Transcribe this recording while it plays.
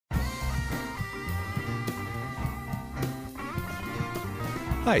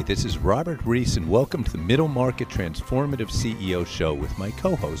Hi, this is Robert Reiss, and welcome to the Middle Market Transformative CEO Show with my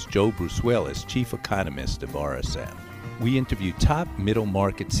co-host, Joe Brusuelas, Chief Economist of RSM. We interview top middle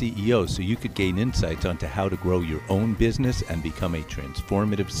market CEOs so you could gain insights onto how to grow your own business and become a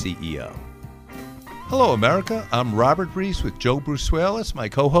transformative CEO. Hello, America. I'm Robert Reiss with Joe Brusuelas, my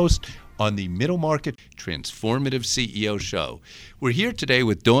co-host on the Middle Market Transformative CEO Show. We're here today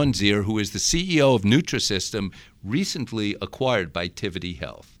with Dawn Zier, who is the CEO of Nutrisystem, recently acquired by Tivity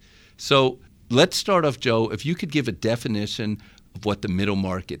Health. So let's start off, Joe, if you could give a definition of what the middle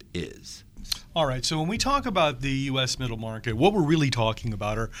market is. All right, so when we talk about the U.S. middle market, what we're really talking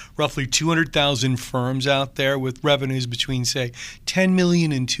about are roughly 200,000 firms out there with revenues between, say, 10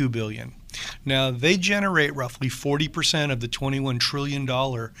 million and 2 billion. Now, they generate roughly 40% of the $21 trillion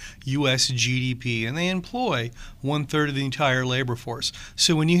U.S. GDP, and they employ one-third of the entire labor force.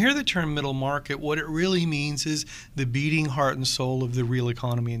 So when you hear the term middle market, what it really means is the beating heart and soul of the real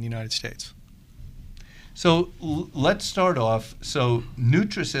economy in the United States. So let's start off. So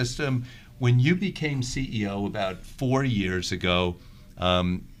Nutrisystem, when you became CEO about 4 years ago,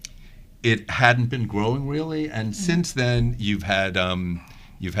 it hadn't been growing really, and since then you've had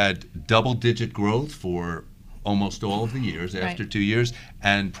double-digit growth for almost all of the years after 2 years,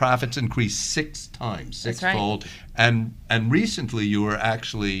 and profits increased sixfold. Right. And recently you were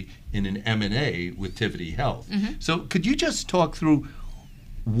actually in an M&A with Tivity Health. Mm-hmm. So could you just talk through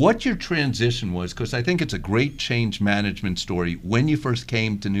what your transition was, because I think it's a great change management story, when you first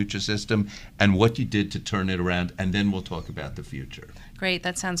came to Nutrisystem and what you did to turn it around, and then we'll talk about the future. Great,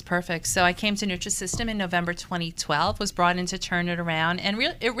 that sounds perfect. So I came to Nutrisystem in November 2012, was brought in to turn it around, and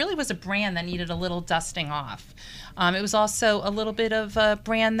it really was a brand that needed a little dusting off. It was also a little bit of a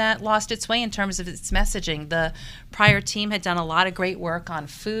brand that lost its way in terms of its messaging. The prior team had done a lot of great work on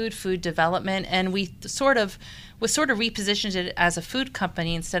food development, and we sort of repositioned it as a food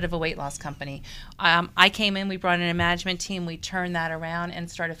company instead of a weight loss company. I came in, we brought in a management team, we turned that around and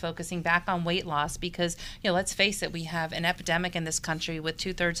started focusing back on weight loss because, let's face it, we have an epidemic in this country with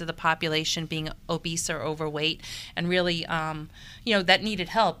 2/3 of the population being obese or overweight, and really, that needed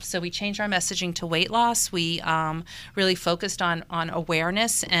help. So we changed our messaging to weight loss. We really focused on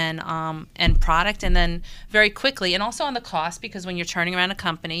awareness and product, and then very quickly, and also on the cost, because when you're turning around a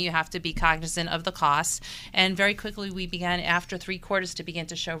company, you have to be cognizant of the costs. And very quickly, we began, after 3 quarters, to begin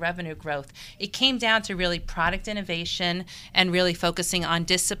to show revenue growth. It came down to really product innovation and really focusing on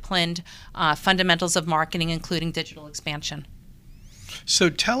disciplined fundamentals of marketing, including digital expansion. So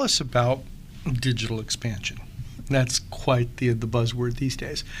tell us about digital expansion. That's quite the buzzword these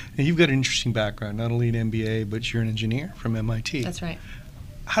days. And you've got an interesting background, not only an MBA, but you're an engineer from MIT. That's right.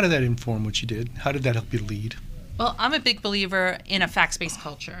 How did that inform what you did? How did that help you lead? Well, I'm a big believer in a facts-based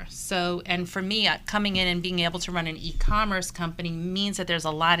culture. So, and for me, coming in and being able to run an e-commerce company means that there's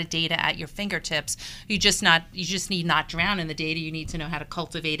a lot of data at your fingertips. You just need not drown in the data. You need to know how to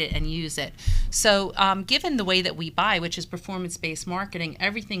cultivate it and use it. So, given the way that we buy, which is performance-based marketing,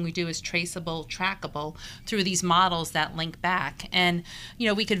 everything we do is traceable, trackable through these models that link back. And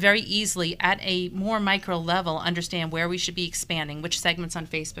we could very easily, at a more micro level, understand where we should be expanding, which segments on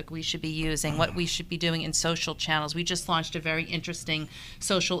Facebook we should be using, what we should be doing in social channels. We just launched a very interesting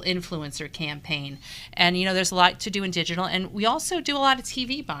social influencer campaign. And, there's a lot to do in digital. And we also do a lot of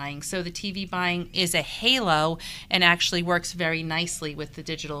TV buying. So the TV buying is a halo and actually works very nicely with the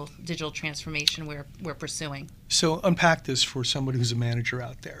digital transformation we're pursuing. So unpack this for somebody who's a manager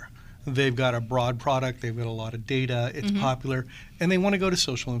out there. They've got a broad product, they've got a lot of data, it's popular, and they want to go to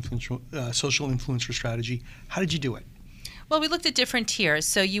social influencer strategy. How did you do it? Well, we looked at different tiers.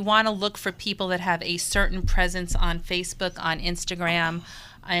 So you want to look for people that have a certain presence on Facebook, on Instagram,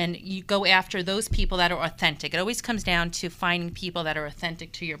 and you go after those people that are authentic. It always comes down to finding people that are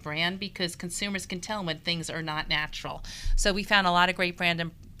authentic to your brand, because consumers can tell when things are not natural. So we found a lot of great brand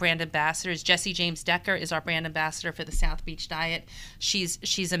ambassadors. Jessie James Decker is our brand ambassador for the South Beach Diet.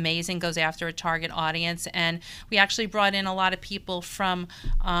 She's amazing, goes after a target audience. And we actually brought in a lot of people from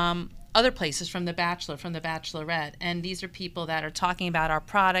other places, from The Bachelor, from The Bachelorette. And these are people that are talking about our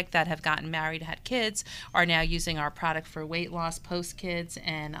product, that have gotten married, had kids, are now using our product for weight loss post-kids,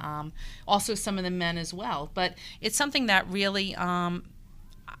 and also some of the men as well. But it's something that really,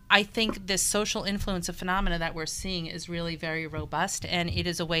 I think this social influence of phenomena that we're seeing is really very robust, and it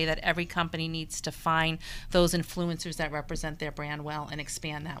is a way that every company needs to find those influencers that represent their brand well and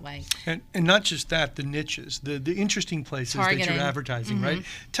expand that way. And not just that, the niches, the interesting places Targeting. that you're advertising, right?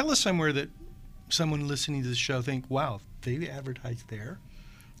 Tell us somewhere that someone listening to the show think, wow, they advertise there?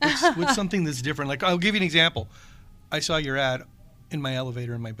 What's something that's different? Like, I'll give you an example. I saw your ad in my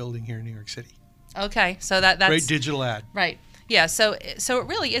elevator in my building here in New York City. Okay, so that's great digital ad. Right. Yeah, so it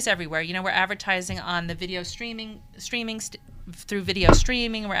really is everywhere. We're advertising on the video through video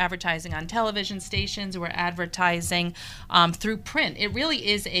streaming. We're advertising on television stations. We're advertising through print. It really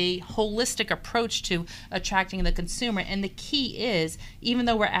is a holistic approach to attracting the consumer. And the key is, even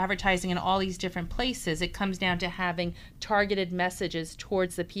though we're advertising in all these different places, it comes down to having targeted messages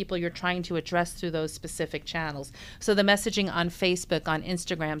towards the people you're trying to address through those specific channels. So the messaging on Facebook, on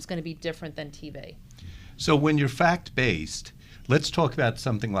Instagram is going to be different than TV. So when you're fact-based, let's talk about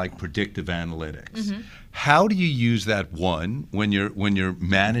something like predictive analytics. Mm-hmm. How do you use that, one, when you're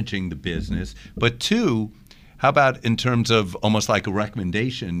managing the business, but two, how about in terms of almost like a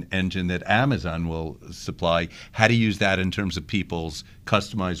recommendation engine that Amazon will supply? How do you use that in terms of people's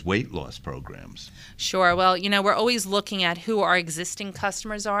customized weight loss programs? Sure. Well, we're always looking at who our existing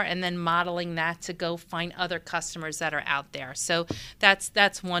customers are and then modeling that to go find other customers that are out there. So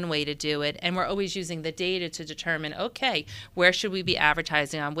that's one way to do it. And we're always using the data to determine, okay, where should we be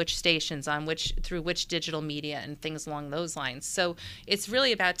advertising, on which stations, through which digital media, and things along those lines. So it's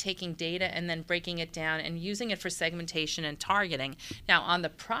really about taking data and then breaking it down and using it for segmentation and targeting. Now, on the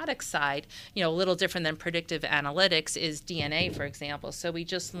product side, a little different than predictive analytics is DNA, for example. So we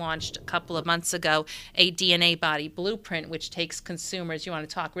just launched a couple of months ago a DNA body blueprint, which takes consumers. You want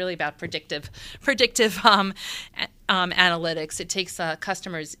to talk really about predictive analytics. It takes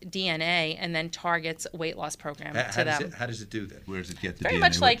customers' DNA and then targets a weight loss program to them. How does it do that? Where does it get the Very DNA?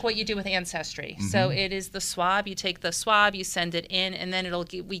 much like what you do with Ancestry. Mm-hmm. So it is the swab. You take the swab, you send it in, and then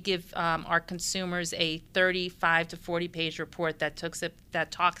we give our consumers a 35 to 40-page report that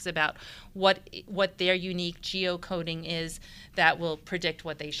talks about what their unique geocoding is that will predict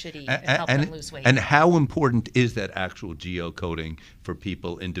what they should eat and help them lose weight. And how important is that actual geocoding for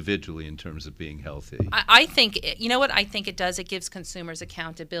people individually in terms of being healthy? I think, what I think it does? It gives consumers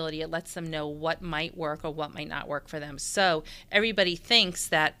accountability. It lets them know what might work or what might not work for them. So everybody thinks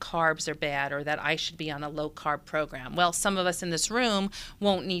that carbs are bad or that I should be on a low-carb program. Well, some of us in this room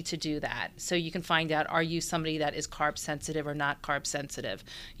won't need to do that. So you can find out, are you somebody that is carb sensitive or not carb sensitive?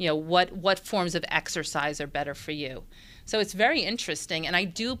 What forms of exercise are better for you? So it's very interesting, and I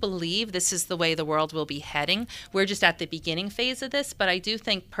do believe this is the way the world will be heading. We're just at the beginning phase of this, but I do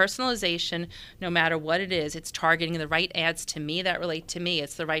think personalization, no matter what it is, it's targeting the right ads to me that relate to me.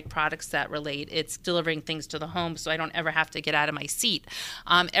 It's the right products that relate. It's delivering things to the home so I don't ever have to get out of my seat.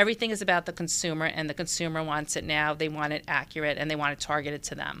 Everything is about the consumer, and the consumer wants it now. They want it accurate, and they want to target it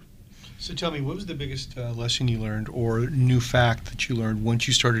to them. So tell me, what was the biggest lesson you learned or new fact that you learned once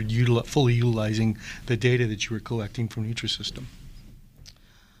you started fully utilizing the data that you were collecting from Nutrisystem?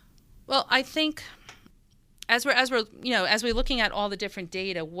 Well, I think as we're looking at all the different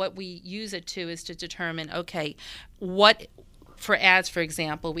data, what we use it to is to determine, okay, for ads, for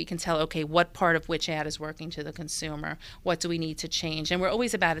example, we can tell, okay, what part of which ad is working to the consumer? What do we need to change? And we're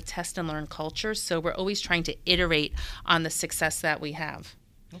always about a test and learn culture, so we're always trying to iterate on the success that we have.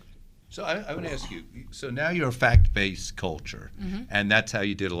 So I want to ask you, so now you're a fact-based culture, Mm-hmm. and that's how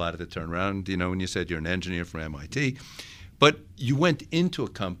you did a lot of the turnaround, when you said you're an engineer from MIT. But you went into a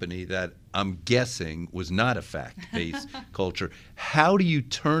company that I'm guessing was not a fact-based culture. How do you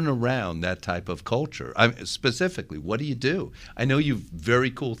turn around that type of culture? Specifically, what do you do? I know you've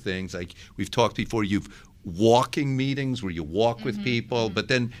very cool things, like we've talked before, you've walking meetings where you walk with people, but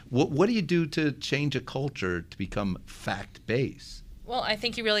then what do you do to change a culture to become fact-based? Well, I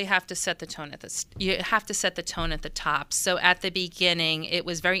think you really have to set the tone at the top. So at the beginning, it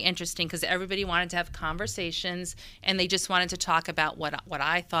was very interesting because everybody wanted to have conversations, and they just wanted to talk about what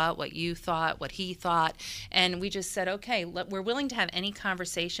I thought, what you thought, what he thought, and we just said, okay, we're willing to have any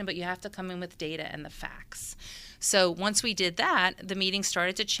conversation, but you have to come in with data and the facts. So once we did that, the meeting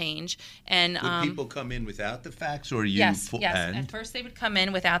started to change. And would people come in without the facts, or you? Yes. At first, they would come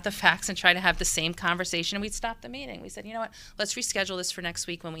in without the facts and try to have the same conversation, and we'd stop the meeting. We said, you know what? Let's reschedule this for next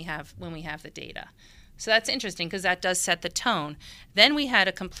week when we have the data. So that's interesting because that does set the tone. Then we had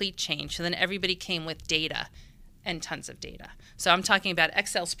a complete change. So then everybody came with data and tons of data. So I'm talking about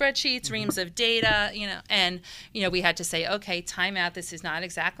Excel spreadsheets, reams of data, and we had to say, okay, time out. This is not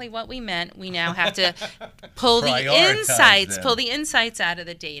exactly what we meant. We now have to pull the insights out of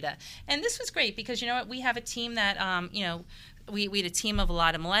the data. And this was great because we have a team that we had a team of a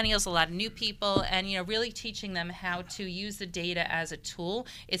lot of millennials, a lot of new people, and really teaching them how to use the data as a tool.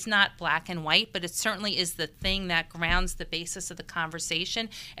 It's not black and white, but it certainly is the thing that grounds the basis of the conversation,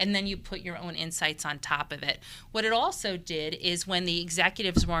 and then you put your own insights on top of it. What it also did is when the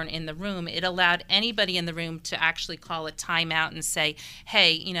executives weren't in the room, it allowed anybody in the room to actually call a timeout and say,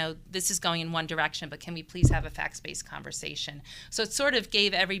 hey, this is going in one direction, but can we please have a facts-based conversation? So it sort of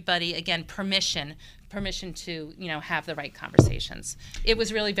gave everybody, again, permission permission to, have the right conversations. It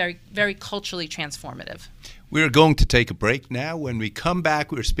was really very, very culturally transformative. We're going to take a break now. When we come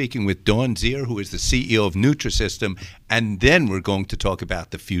back, we're speaking with Dawn Zier, who is the CEO of Nutrisystem, and then we're going to talk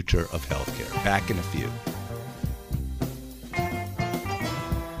about the future of healthcare. Back in a few.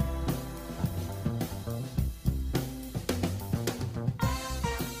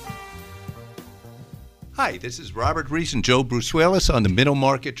 Hi, this is Robert Reiss and Joe Brusuelas on the Middle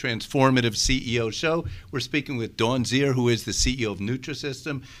Market Transformative CEO Show. We're speaking with Dawn Zier, who is the CEO of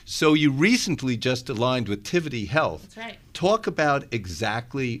Nutrisystem. So you recently just aligned with Tivity Health. That's right. Talk about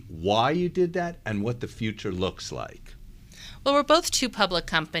exactly why you did that and what the future looks like. Well, we're both two public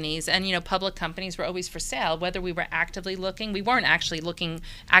companies, and public companies were always for sale. Whether we were actively looking, we weren't actually looking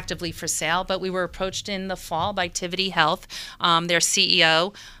actively for sale, but we were approached in the fall by Tivity Health. Their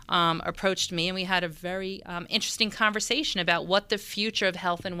CEO approached me, and we had a very interesting conversation about what the future of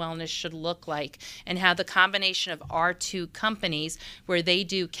health and wellness should look like, and how the combination of our two companies, where they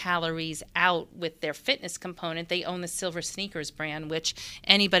do calories out with their fitness component, they own the Silver Sneakers brand, which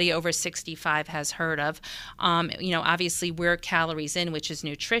anybody over 65 has heard of. Obviously we're calories in, which is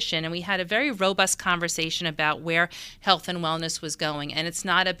nutrition, and we had a very robust conversation about where health and wellness was going. And it's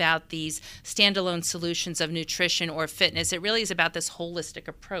not about these standalone solutions of nutrition or fitness. It really is about this holistic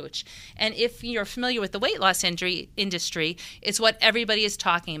approach. And if you're familiar with the weight loss industry, it's what everybody is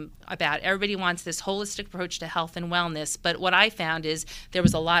talking about. Everybody wants this holistic approach to health and wellness. But what I found is there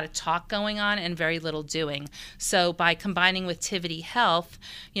was a lot of talk going on and very little doing. So by combining with Tivity Health,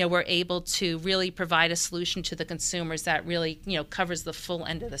 we're able to really provide a solution to the consumers that really, covers the full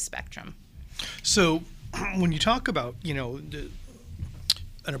end of the spectrum. So when you talk about,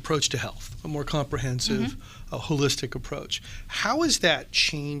 an approach to health, a more comprehensive, a holistic approach, how is that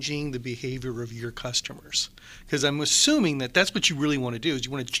changing the behavior of your customers? Because I'm assuming that that's what you really want to do, is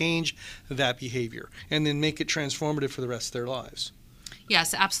you want to change that behavior and then make it transformative for the rest of their lives.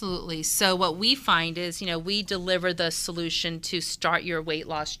 Yes, absolutely. So what we find is, we deliver the solution to start your weight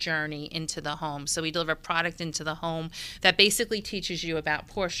loss journey into the home. So we deliver product into the home that basically teaches you about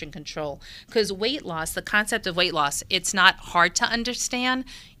portion control. Because weight loss, the concept of weight loss, it's not hard to understand.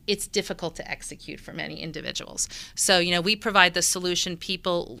 It's difficult to execute for many individuals. So, we provide the solution.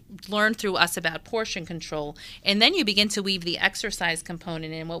 People learn through us about portion control, and then you begin to weave the exercise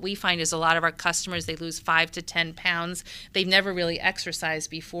component in. What we find is a lot of our customers, they lose 5 to 10 pounds. They've never really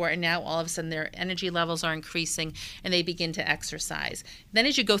exercised before, and now all of a sudden their energy levels are increasing, and they begin to exercise. Then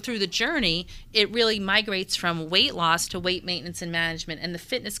as you go through the journey, it really migrates from weight loss to weight maintenance and management, and the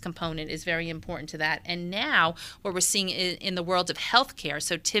fitness component is very important to that. And now what we're seeing in the world of healthcare,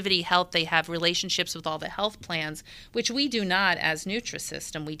 so Tivity Health, they have relationships with all the health plans, which we do not as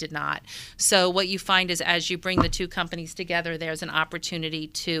Nutrisystem. We did not. So what you find is as you bring the two companies together, there's an opportunity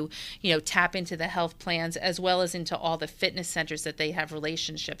to, tap into the health plans as well as into all the fitness centers that they have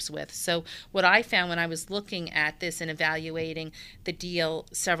relationships with. So what I found when I was looking at this and evaluating the deal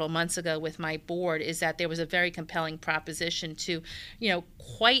several months ago with my board is that there was a very compelling proposition to,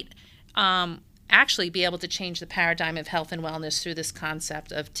 actually be able to change the paradigm of health and wellness through this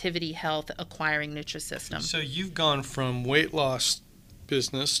concept of Tivity Health acquiring Nutrisystem. So you've gone from weight loss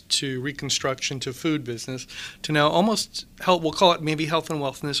business to reconstruction to food business to now almost health, we'll call it maybe health and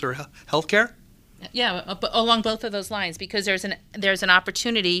wellness or healthcare? Yeah, along both of those lines, because there's an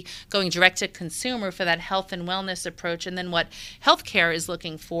opportunity going direct to consumer for that health and wellness approach, and then what healthcare is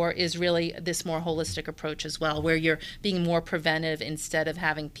looking for is really this more holistic approach as well, where you're being more preventive instead of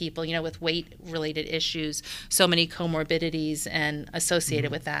having people, with weight-related issues, so many comorbidities and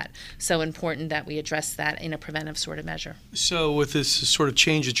associated with that. So important that we address that in a preventive sort of measure. So with this sort of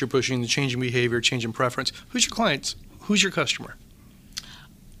change that you're pushing, the change in behavior, change in preference, who's your clients? Who's your customer?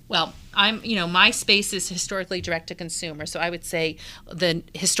 Well, my space is historically direct to consumer. So I would say the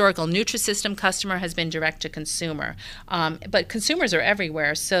historical Nutrisystem customer has been direct to consumer. But consumers are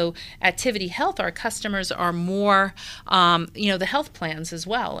everywhere. So at Tivity Health, our customers are more, the health plans as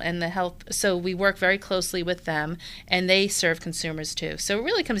well. And the health, so we work very closely with them, and they serve consumers too. So it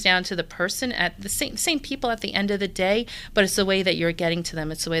really comes down to the person, at the same people at the end of the day, but it's the way that you're getting to them.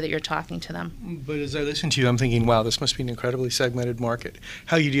 It's the way that you're talking to them. But as I listen to you, I'm thinking, wow, this must be an incredibly segmented market.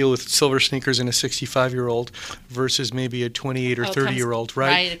 How you deal with Silver Sneakers in a 65-year-old versus maybe a 28 or 30-year-old, right?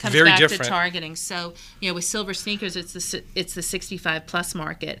 Right, it comes very back different. to targeting. So, with Silver Sneakers, it's the 65-plus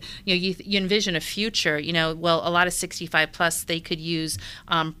market. You envision a future, a lot of 65-plus, they could use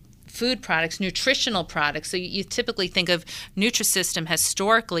food products, nutritional products. So you typically think of Nutrisystem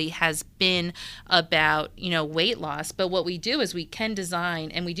historically has been about, weight loss. But what we do is we can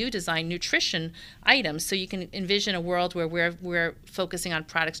design, and we do design nutrition items. So you can envision a world where we're focusing on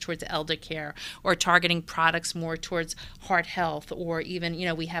products towards elder care, or targeting products more towards heart health, or even,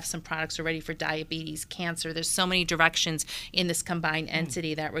 we have some products already for diabetes, cancer. There's so many directions in this combined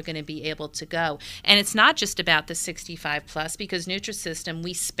entity that we're going to be able to go. And it's not just about the 65 plus, because Nutrisystem,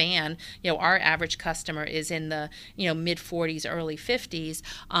 we span, our average customer is in the, mid 40s, early 50s.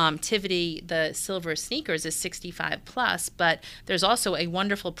 Tivity, the silver sneakers, is 65 plus, but there's also a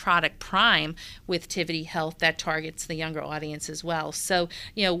wonderful product Prime with Tivity Health that targets the younger audience as well. So,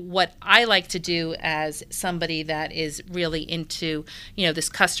 what I like to do as somebody that is really into, this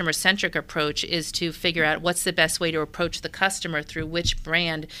customer-centric approach is to figure out what's the best way to approach the customer through which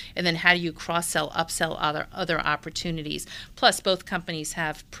brand, and then how do you cross-sell, upsell other opportunities. Plus, both companies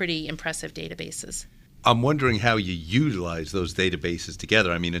have pretty impressive databases. I'm wondering how you utilize those databases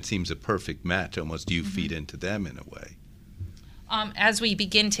together. I mean, it seems a perfect match almost. Do you feed into them in a way? As we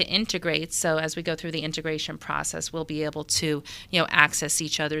begin to integrate, so as we go through the integration process, we'll be able to, access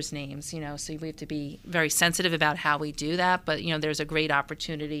each other's names, so we have to be very sensitive about how we do that. But, there's a great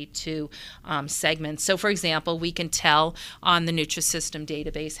opportunity to segment. So, for example, we can tell on the Nutrisystem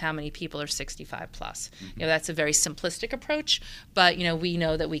database how many people are 65 plus. That's a very simplistic approach, but, we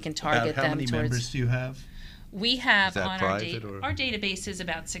know that we can target them towards. How many members do you have? We have on our database is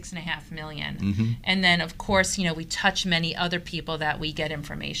about 6.5 million. And then, of course, we touch many other people that we get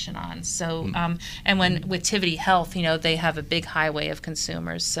information on. So, and with Tivity Health, they have a big highway of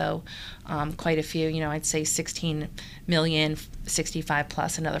consumers. So quite a few, I'd say 16 million, 65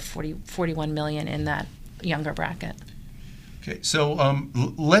 plus, another 41 million in that younger bracket. Okay, so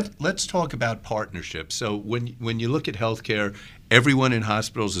let's talk about partnerships. So when you look at healthcare, everyone in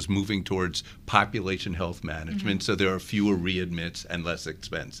hospitals is moving towards population health management, so there are fewer readmits and less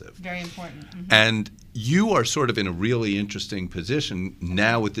expensive. Very important. And you are sort of in a really interesting position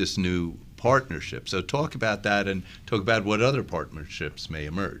now with this new partnership. So talk about that and talk about what other partnerships may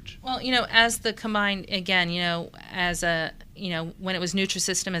emerge. Well, as the combined, again, as a, when it was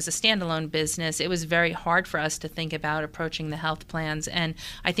Nutrisystem as a standalone business, it was very hard for us to think about approaching the health plans. And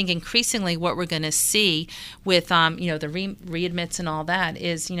I think increasingly what we're going to see with, the readmits and all that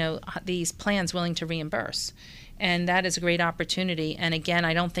is, these plans willing to reimburse. And that is a great opportunity. And again,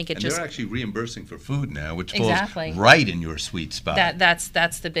 I don't think they're actually reimbursing for food now, which exactly. falls right in your sweet spot.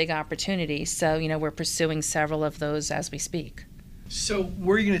 That's the big opportunity. So, we're pursuing several of those as we speak. So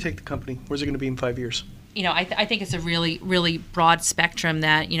where are you going to take the company? Where's it going to be in 5 years? I think it's a really, really broad spectrum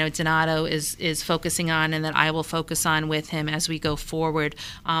that, Donato is focusing on, and that I will focus on with him as we go forward.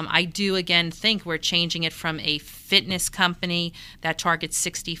 I do, again, think we're changing it from a fitness company that targets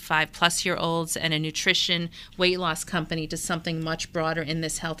 65-plus-year-olds and a nutrition weight loss company to something much broader in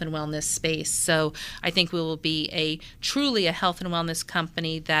this health and wellness space. So I think we will be truly a health and wellness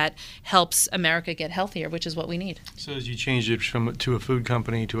company that helps America get healthier, which is what we need. So as you changed it to a food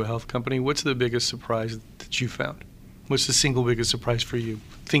company to a health company, what's the biggest surprise that you found? What's the single biggest surprise for you,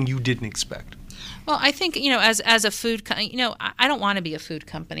 thing you didn't expect? Well, I think, as a food, I don't want to be a food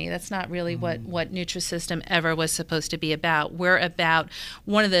company. That's not really what Nutrisystem ever was supposed to be about. We're about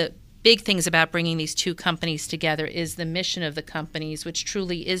one of the big things about bringing these two companies together is the mission of the companies, which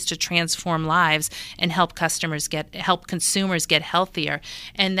truly is to transform lives and help consumers get healthier.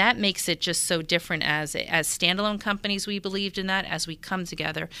 And that makes it just so different. As standalone companies, we believed in that. As we come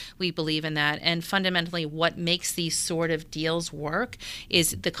together, we believe in that. And fundamentally, what makes these sort of deals work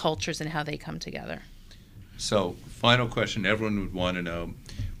is the cultures and how they come together. So, final question everyone would want to know.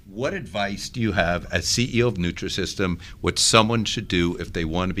 What advice do you have as CEO of Nutrisystem, what someone should do if they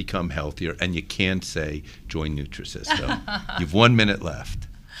want to become healthier? And you can't say, join Nutrisystem. You've 1 minute left.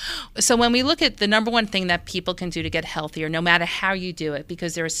 So when we look at the number one thing that people can do to get healthier, no matter how you do it,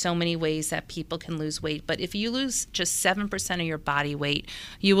 because there are so many ways that people can lose weight, but if you lose just 7% of your body weight,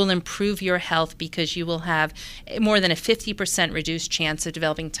 you will improve your health because you will have more than a 50% reduced chance of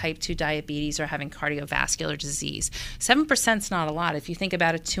developing type 2 diabetes or having cardiovascular disease. 7% is not a lot. If you think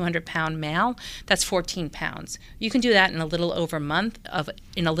about a 200-pound male, that's 14 pounds. You can do that in a little over a month,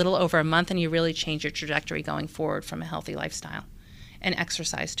 and you really change your trajectory going forward from a healthy lifestyle. And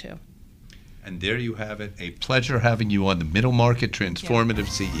exercise too. And there you have it. A pleasure having you on the Middle Market Transformative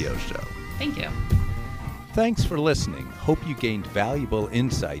CEO Show. Thank you. Thanks for listening. Hope you gained valuable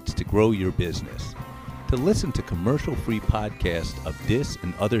insights to grow your business. To listen to commercial-free podcasts of this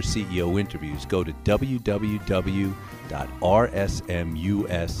and other CEO interviews, go to www.rsmus.com.